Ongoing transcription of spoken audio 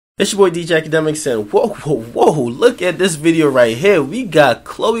It's your boy DJ Akademiks, and whoa, look at this video right here. We got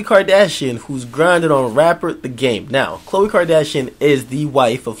Khloe Kardashian, who's grinding on rapper The Game. Now, Khloe Kardashian is the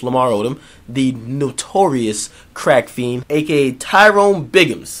wife of Lamar Odom, the notorious crack fiend, aka Tyrone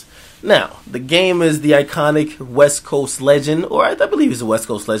Biggums. Now, The Game is the iconic West Coast legend, or I believe he's a West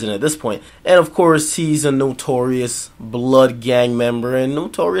Coast legend at this point. And of course, he's a notorious blood gang member and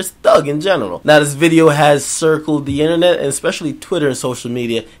notorious thug in general. Now, this video has circled the internet, and especially Twitter and social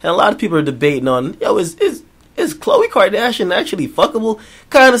media, and a lot of people are debating on, yo, is Khloe Kardashian actually fuckable?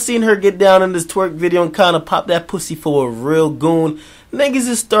 Kind of seen her get down in this twerk video and kind of pop that pussy for a real goon. Niggas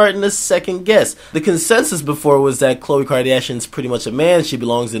is starting to second guess. The consensus before was that Khloe Kardashian's pretty much a man. She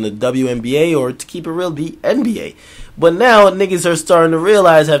belongs in the WNBA, or to keep it real, the NBA. But now niggas are starting to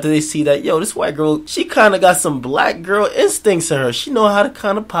realize after they see that, yo, this white girl, she kind of got some black girl instincts in her. She know how to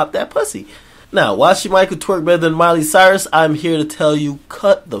kind of pop that pussy. Now, while she might could twerk better than Miley Cyrus, I'm here to tell you,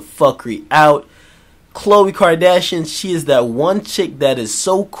 cut the fuckery out. Khloe Kardashian, she is that one chick that is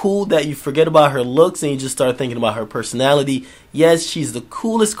so cool that you forget about her looks and you just start thinking about her personality. Yes, she's the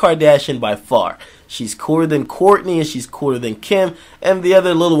coolest Kardashian by far. She's cooler than Kourtney and she's cooler than Kim and the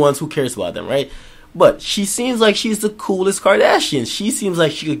other little ones. Who cares about them, right? But she seems like she's the coolest Kardashian. She seems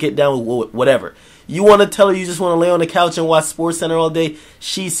like she could get down with whatever. You want to tell her you just want to lay on the couch and watch SportsCenter all day?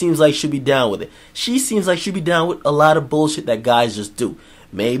 She seems like she'll be down with it. She seems like she'll be down with a lot of bullshit that guys just do.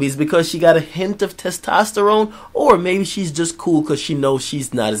 Maybe it's because she got a hint of testosterone, or maybe she's just cool because she knows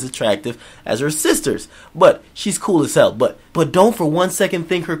she's not as attractive as her sisters. But she's cool as hell. But don't for 1 second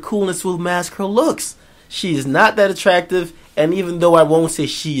think her coolness will mask her looks. She is not that attractive, and even though I won't say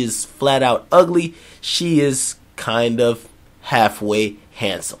she is flat out ugly, she is kind of halfway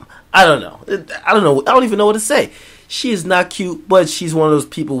handsome. I don't know. I don't even know what to say. She is not cute, but she's one of those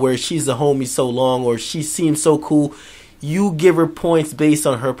people where she's a homie so long, or she seems so cool. You give her points based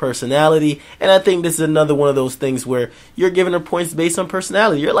on her personality, and I think this is another one of those things where you're giving her points based on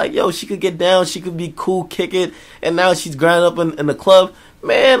personality. You're like, yo, she could get down, she could be cool, kick it, and now she's grinding up in the club.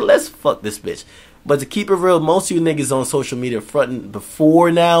 Man, let's fuck this bitch. But to keep it real, most of you niggas on social media fronting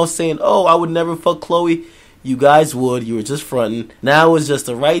before now saying, oh, I would never fuck Khloe. You guys would. You were just fronting. Now is just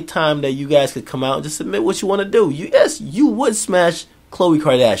the right time that you guys could come out and just admit what you want to do. Yes, you would smash Khloe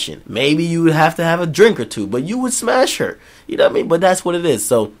Kardashian. Maybe you would have to have a drink or two, but you would smash her. You know what I mean? But that's what it is.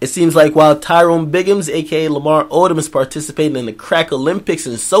 So it seems like while Tyrone Biggums, aka Lamar Odom, is participating in the Crack Olympics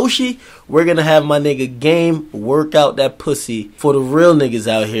in Sochi, we're gonna have my nigga Game work out that pussy for the real niggas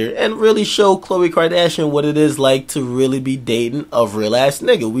out here and really show Khloe Kardashian what it is like to really be dating a real ass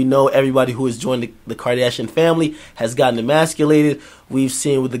nigga. We know everybody who has joined the Kardashian family has gotten emasculated. We've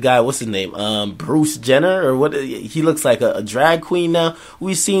seen with the guy, what's his name? Bruce Jenner, or what? He looks like a drag queen now.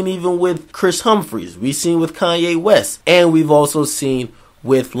 We've seen even with Chris Humphries. We've seen with Kanye West. And we've also seen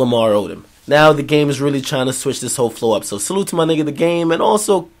with Lamar Odom. Now The Game is really trying to switch this whole flow up. So salute to my nigga The Game. And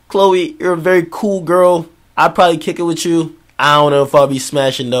also, Khloe, you're a very cool girl. I'd probably kick it with you. I don't know if I'll be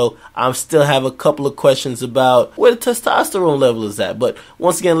smashing though. I still have a couple of questions about where the testosterone level is at. But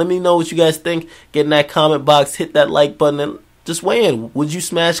once again, let me know what you guys think. Get in that comment box, hit that like button, and just weigh in. Would you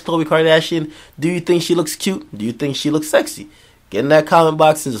smash Khloe Kardashian? Do you think she looks cute? Do you think she looks sexy? Get in that comment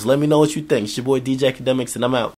box and just let me know what you think. It's your boy DJ Akademiks, and I'm out.